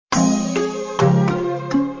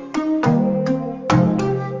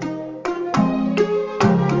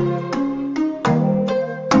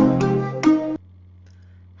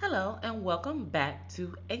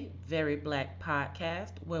to a Very Black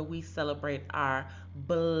podcast where we celebrate our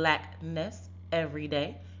blackness every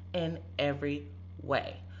day in every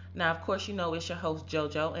way. Now, of course, you know it's your host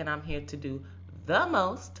JoJo, and I'm here to do the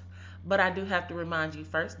most. But I do have to remind you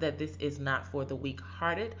first that this is not for the weak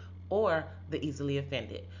hearted or the easily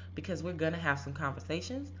offended because we're going to have some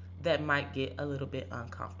conversations that might get a little bit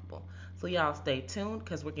uncomfortable. So, y'all stay tuned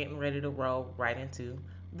because we're getting ready to roll right into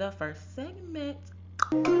the first segment.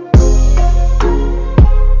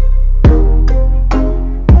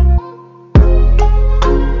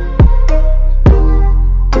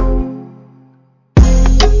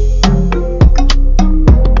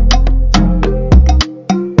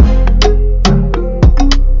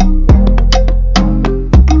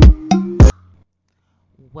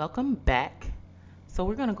 Welcome back. So,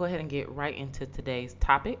 we're going to go ahead and get right into today's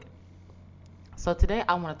topic. So, today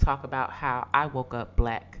I want to talk about how I woke up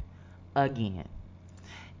black again.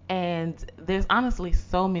 And there's honestly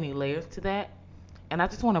so many layers to that. And I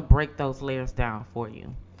just want to break those layers down for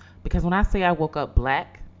you. Because when I say I woke up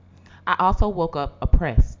black, I also woke up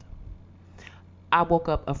oppressed. I woke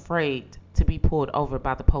up afraid to be pulled over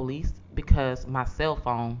by the police because my cell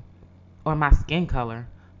phone or my skin color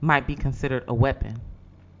might be considered a weapon.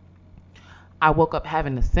 I woke up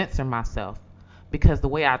having to censor myself because the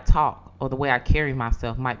way I talk or the way I carry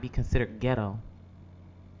myself might be considered ghetto.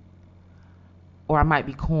 Or I might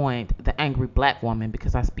be coined the angry black woman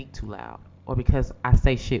because I speak too loud or because I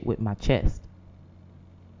say shit with my chest.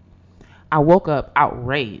 I woke up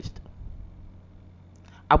outraged.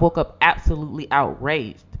 I woke up absolutely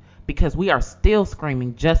outraged because we are still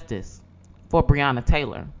screaming justice for Breonna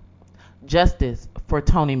Taylor, justice for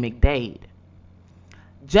Tony McDade,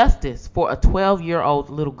 justice for a 12-year-old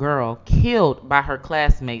little girl killed by her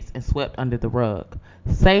classmates and swept under the rug.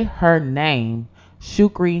 Say her name,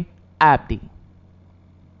 Shukri Abdi.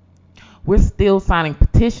 We're still signing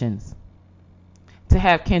petitions to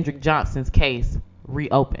have Kendrick Johnson's case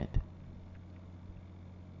reopened.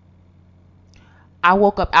 I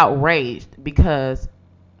woke up outraged because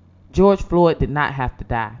George Floyd did not have to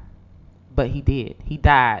die, but he did. He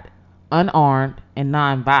died unarmed and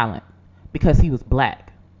nonviolent because he was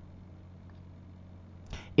black.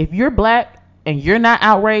 If you're black and you're not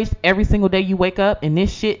outraged every single day you wake up and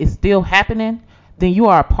this shit is still happening, then you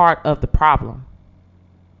are a part of the problem.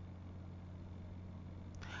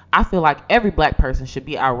 I feel like every black person should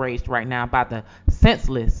be outraged right now by the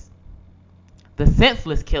senseless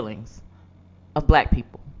killings of black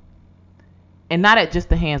people. And not at just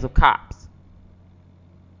the hands of cops.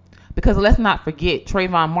 Because let's not forget,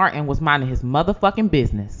 Trayvon Martin was minding his motherfucking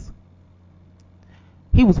business.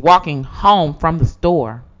 He was walking home from the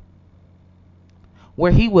store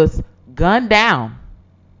where he was gunned down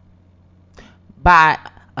by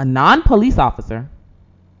a non-police officer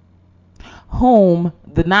whom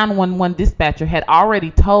the 911 dispatcher had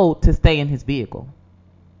already told to stay in his vehicle.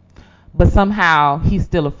 But somehow he's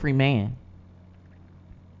still a free man.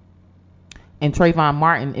 And Trayvon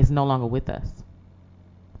Martin is no longer with us.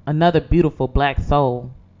 Another beautiful black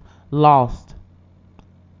soul lost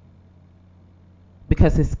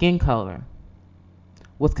because his skin color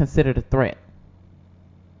was considered a threat.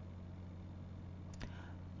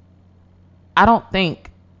 I don't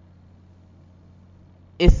think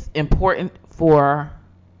it's important for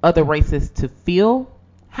other races to feel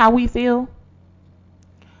how we feel,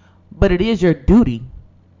 but it is your duty.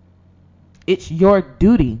 It's your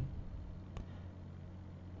duty.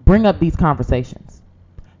 Bring up these conversations.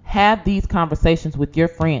 Have these conversations with your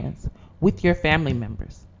friends, with your family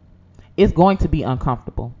members. It's going to be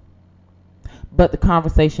uncomfortable, but the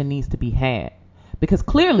conversation needs to be had because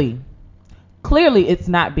clearly it's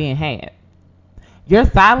not being had. Your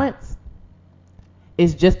silence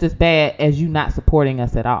is just as bad as you not supporting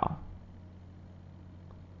us at all.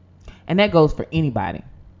 And that goes for anybody,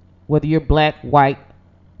 whether you're black, white,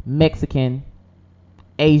 Mexican,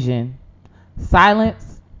 Asian.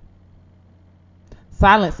 Silence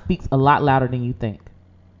speaks a lot louder than you think.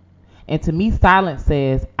 And to me, silence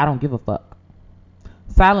says, I don't give a fuck.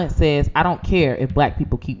 Silence says, I don't care if black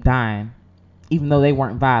people keep dying, even though they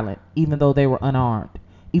weren't violent, even though they were unarmed,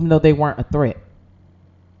 even though they weren't a threat.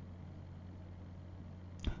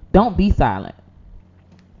 Don't be silent.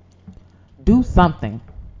 Do something.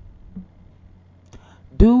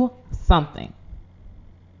 Do something.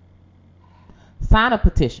 Sign a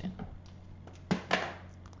petition.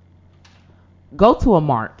 Go to a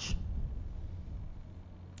march.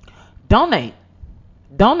 Donate.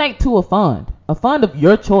 Donate to a fund of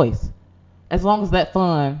your choice, as long as that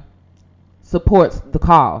fund supports the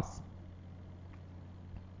cause.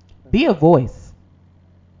 Be a voice.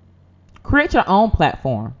 Create your own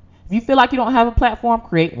platform. If you feel like you don't have a platform,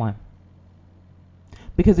 create one.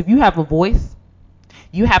 Because if you have a voice,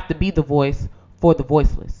 you have to be the voice for the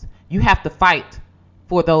voiceless. You have to fight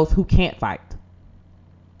for those who can't fight.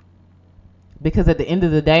 Because at the end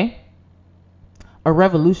of the day, a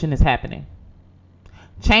revolution is happening.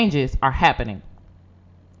 Changes are happening.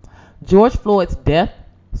 George Floyd's death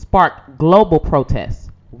sparked global protests,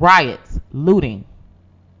 riots, looting.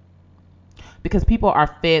 Because people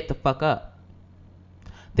are fed the fuck up.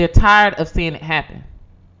 They're tired of seeing it happen.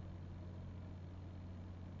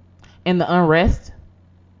 And the unrest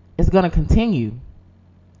is going to continue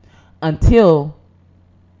until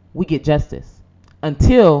we get justice,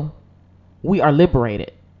 until we are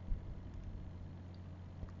liberated.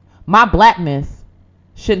 My blackness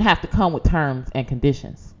shouldn't have to come with terms and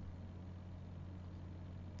conditions.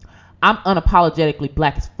 I'm unapologetically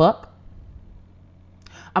black as fuck.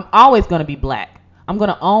 I'm always going to be black. I'm going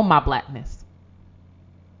to own my blackness.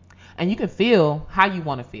 And you can feel how you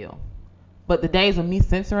want to feel. But the days of me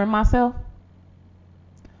censoring myself,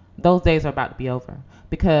 those days are about to be over.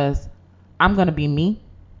 Because I'm going to be me,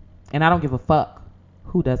 and I don't give a fuck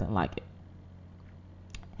who doesn't like it.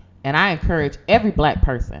 And I encourage every black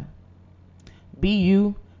person, be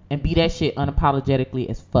you and be that shit unapologetically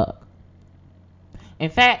as fuck. In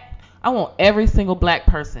fact, I want every single black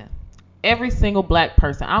person, I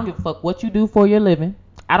don't give a fuck what you do for your living.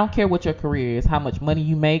 I don't care what your career is, how much money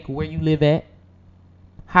you make, where you live at,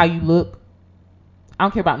 how you look. I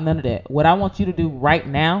don't care about none of that. What I want you to do right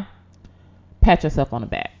now, pat yourself on the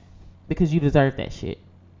back. Because you deserve that shit.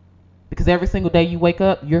 Because every single day you wake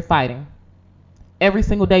up, you're fighting. Every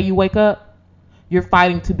single day you wake up, you're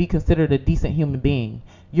fighting to be considered a decent human being.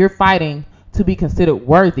 You're fighting to be considered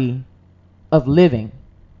worthy of living.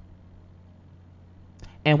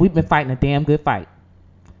 And we've been fighting a damn good fight.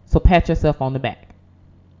 So pat yourself on the back.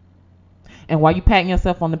 And while you patting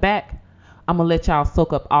yourself on the back, I'm going to let y'all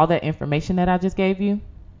soak up all that information that I just gave you.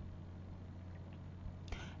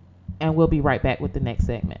 And we'll be right back with the next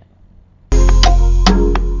segment.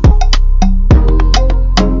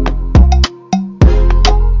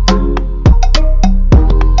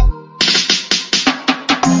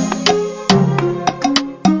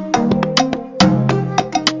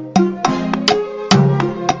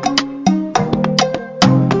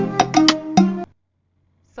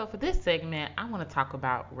 So for this segment, I want to talk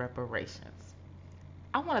about reparations.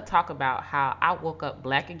 I want to talk about how I woke up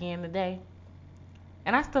black again today,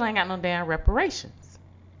 and I still ain't got no damn reparations.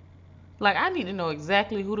 Like, I need to know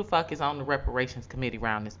exactly who the fuck is on the reparations committee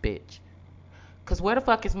around this bitch. Because where the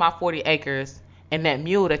fuck is my 40 acres and that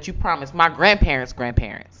mule that you promised my grandparents'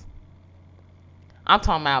 grandparents? I'm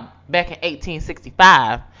talking about back in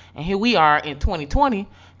 1865, and here we are in 2020,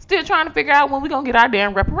 still trying to figure out when we going to get our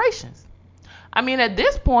damn reparations. I mean, at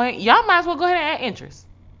this point, y'all might as well go ahead and add interest.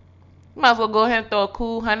 You might as well go ahead and throw a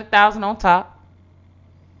cool $100,000 on top.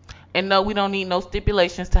 And no, we don't need no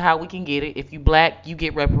stipulations to how we can get it. If you black, you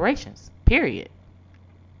get reparations. Period.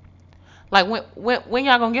 Like, when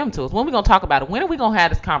y'all gonna give them to us? When we gonna talk about it? When are we gonna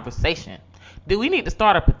have this conversation? Do we need to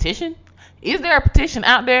start a petition? Is there a petition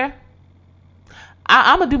out there?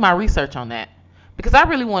 I'm gonna do my research on that. Because I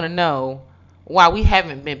really want to know why we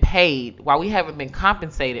haven't been paid, why we haven't been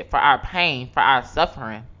compensated for our pain, for our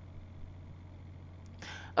suffering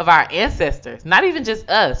of our ancestors. Not even just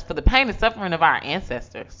us, for the pain and suffering of our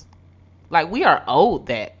ancestors. Like, we are owed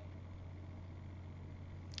that.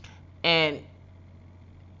 And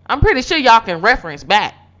I'm pretty sure y'all can reference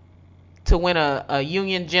back to when a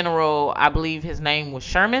Union general, I believe his name was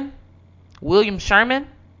Sherman, William Sherman,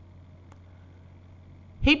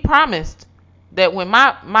 he promised that when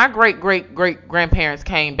my great great great grandparents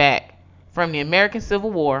came back from the American Civil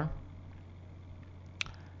War,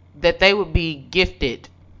 that they would be gifted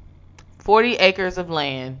 40 acres of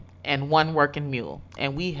land and one working mule,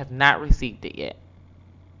 and we have not received it yet.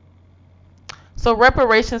 So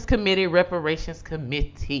reparations committee,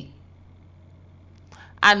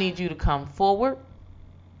 I need you to come forward,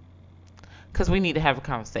 because we need to have a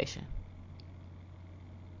conversation.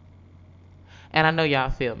 And I know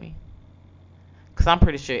y'all feel me, because I'm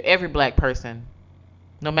pretty sure every black person,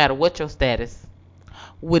 no matter what your status,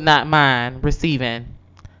 would not mind receiving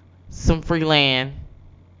some free land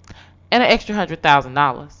and an extra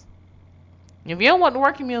 $100,000. If you don't want the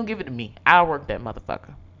working mule, give it to me. I'll work that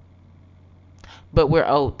motherfucker. But we're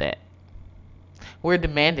owed that. We're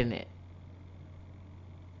demanding it.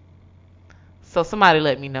 So somebody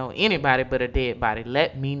let me know. Anybody but a dead body,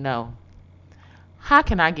 let me know. How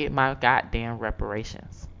can I get my goddamn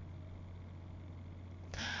reparations?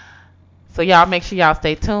 So y'all make sure y'all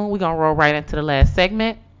stay tuned. We're going to roll right into the last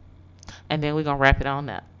segment. And then we're going to wrap it on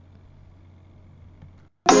up.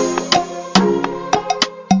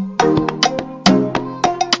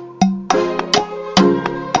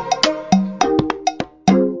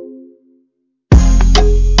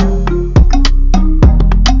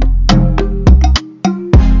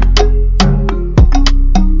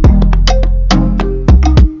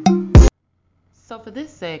 for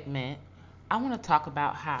this segment, I want to talk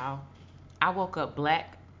about how I woke up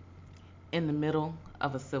black in the middle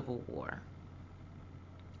of a civil war.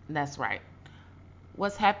 That's right.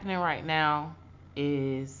 What's happening right now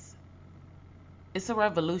is it's a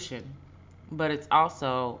revolution, but it's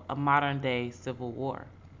also a modern day civil war.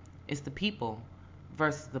 It's the people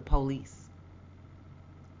versus the police.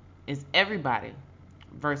 It's everybody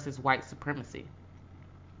versus white supremacy.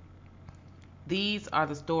 These are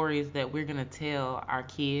the stories that we're going to tell our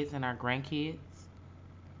kids and our grandkids.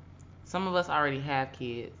 Some of us already have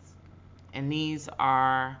kids, and these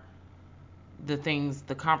are the things,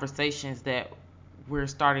 the conversations that we're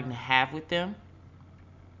starting to have with them.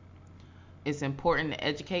 It's important to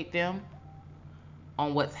educate them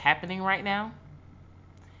on what's happening right now.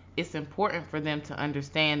 It's important for them to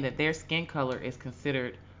understand that their skin color is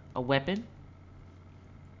considered a weapon.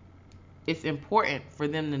 It's important for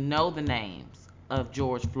them to know the names of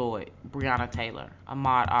George Floyd, Breonna Taylor,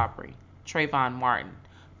 Ahmaud Arbery, Trayvon Martin,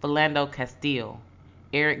 Philando Castile,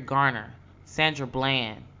 Eric Garner, Sandra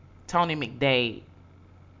Bland, Tony McDade.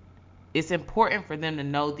 It's important for them to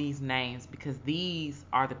know these names because these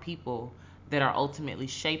are the people that are ultimately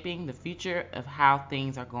shaping the future of how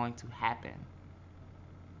things are going to happen.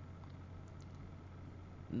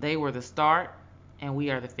 They were the start, and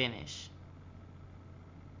we are the finish.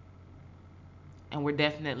 And we're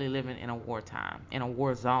definitely living in a wartime, in a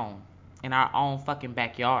war zone, in our own fucking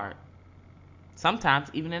backyard. Sometimes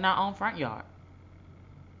even in our own front yard.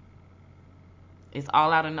 It's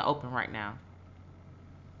all out in the open right now.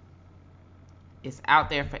 It's out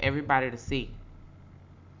there for everybody to see.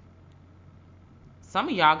 Some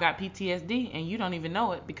of y'all got PTSD and you don't even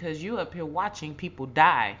know it because you up here watching people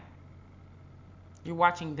die. You're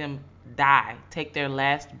watching them die, take their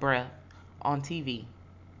last breath on TV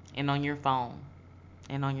and on your phone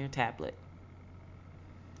and on your tablet.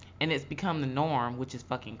 And it's become the norm, which is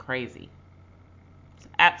fucking crazy. It's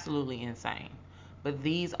absolutely insane. But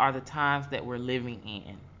these are the times that we're living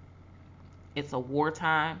in. It's a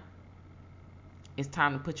wartime. It's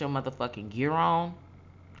time to put your motherfucking gear on.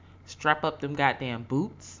 Strap up them goddamn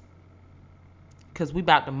boots. Because we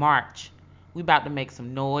about to march. We about to make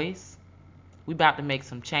some noise. We about to make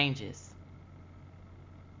some changes.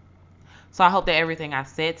 So I hope that everything I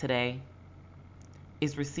said today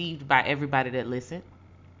is received by everybody that listened.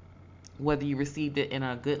 Whether you received it in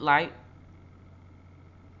a good light,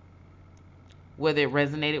 whether it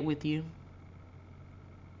resonated with you,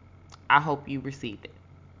 I hope you received it.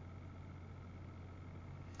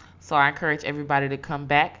 So I encourage everybody to come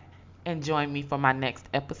back and join me for my next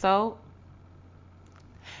episode.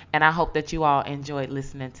 And I hope that you all enjoyed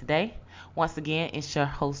listening today. Once again, it's your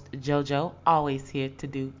host, JoJo, always here to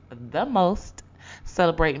do the most,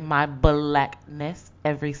 celebrating my blackness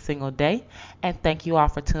every single day. And thank you all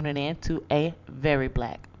for tuning in to a very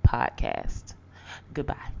black podcast.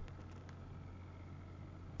 Goodbye.